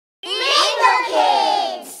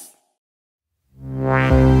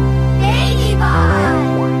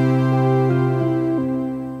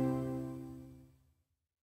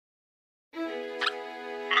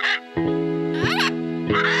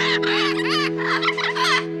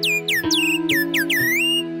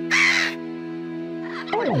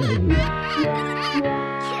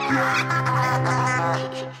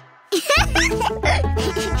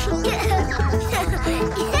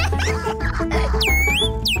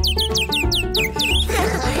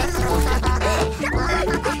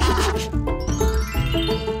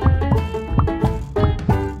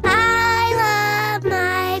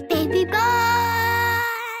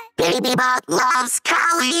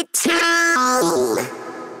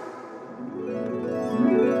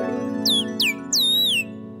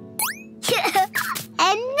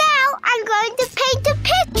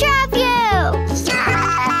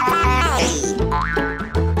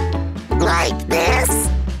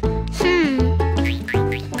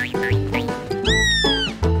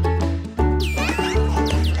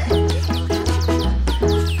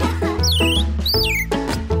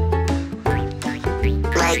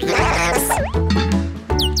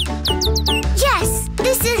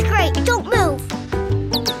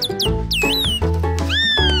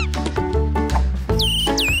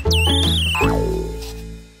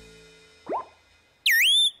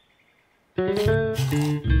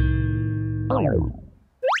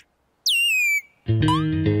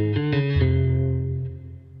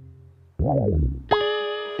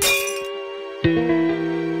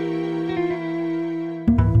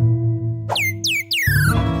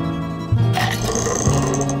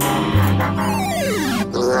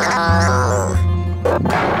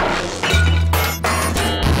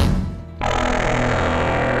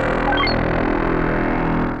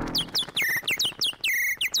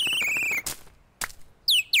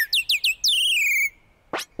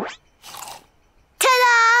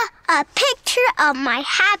A picture of my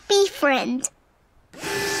happy friend.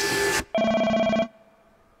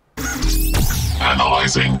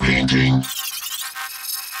 Analyzing painting.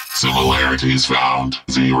 Similarities found,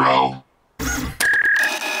 0.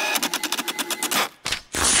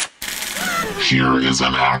 Here is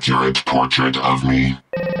an accurate portrait of me.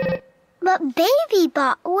 But Baby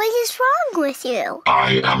Bot, what is wrong with you?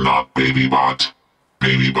 I am not Baby Bot.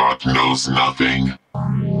 Baby Bot knows nothing.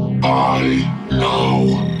 I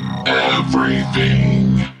know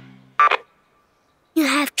everything. You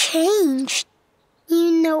have changed.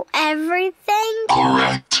 You know everything?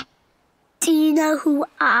 Correct. Do you know who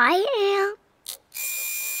I am?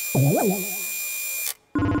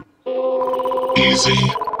 Easy.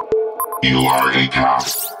 You are a cat,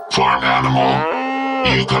 farm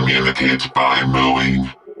animal. You communicate by mooing.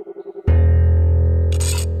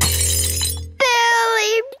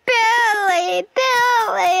 Billy, Billy,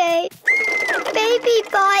 Billy. Baby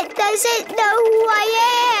Bot doesn't know who I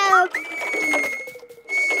am.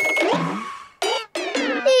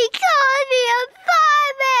 He called me a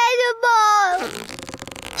farm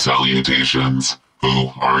animal. Salutations.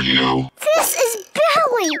 Who are you? This is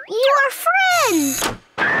Billy, your friend.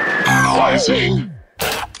 Analyzing.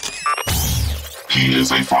 He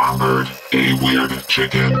is a farm bird, a weird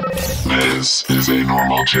chicken. This is a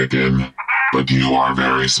normal chicken, but you are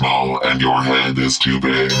very small and your head is too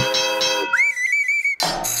big.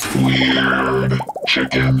 Weird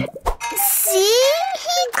chicken. See?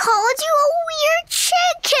 He called you a weird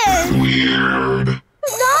chicken. Weird.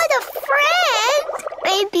 Not a friend.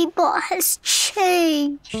 Baby Bot has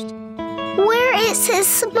changed. Where is his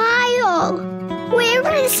smile?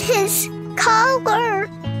 Where is his color?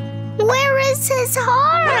 Where is his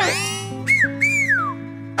heart?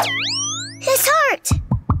 His heart!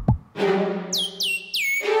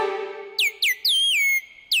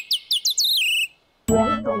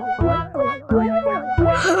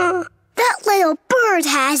 That little bird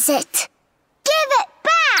has it. Give it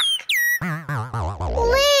back!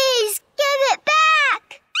 Please, give it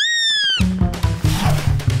back!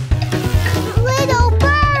 Little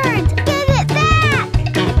bird, give it back!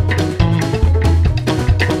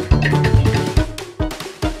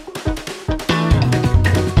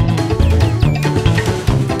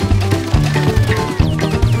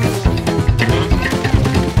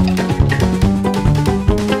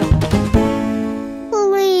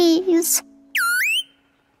 Please.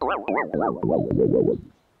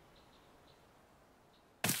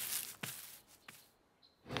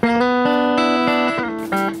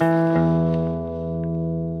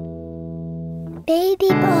 Baby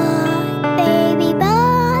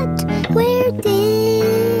Bot, where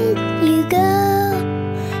did you go?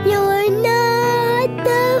 You're not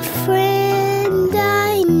the friend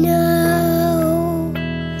I know.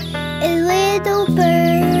 A little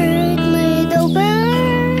bird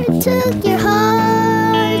took your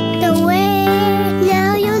heart away.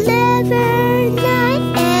 Now you'll never, not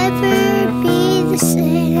ever be the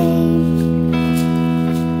same.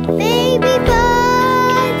 Baby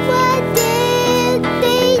Bot, what did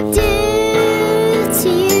they do to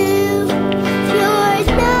you? You're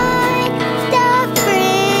not the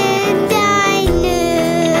friend I knew.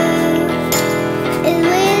 A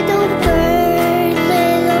little bird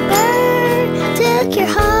took your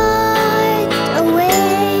heart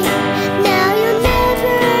away. Now you'll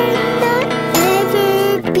never, not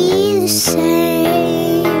ever be the same.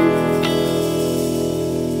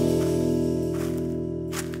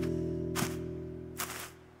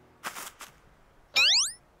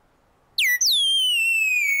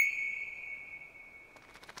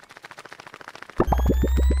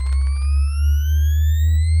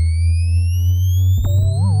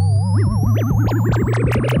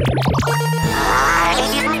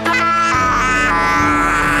 I'm back!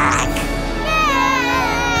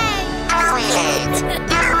 Yay!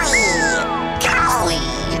 Cowy!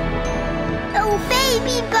 Oh,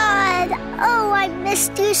 Baby Bud! Oh, I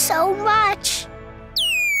missed you so much.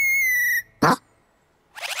 Huh?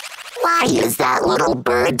 Why is that little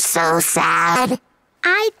bird so sad?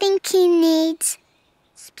 I think he needs...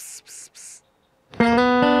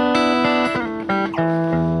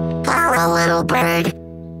 Hello, little bird.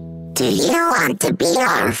 Do you want to be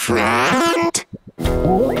our friend?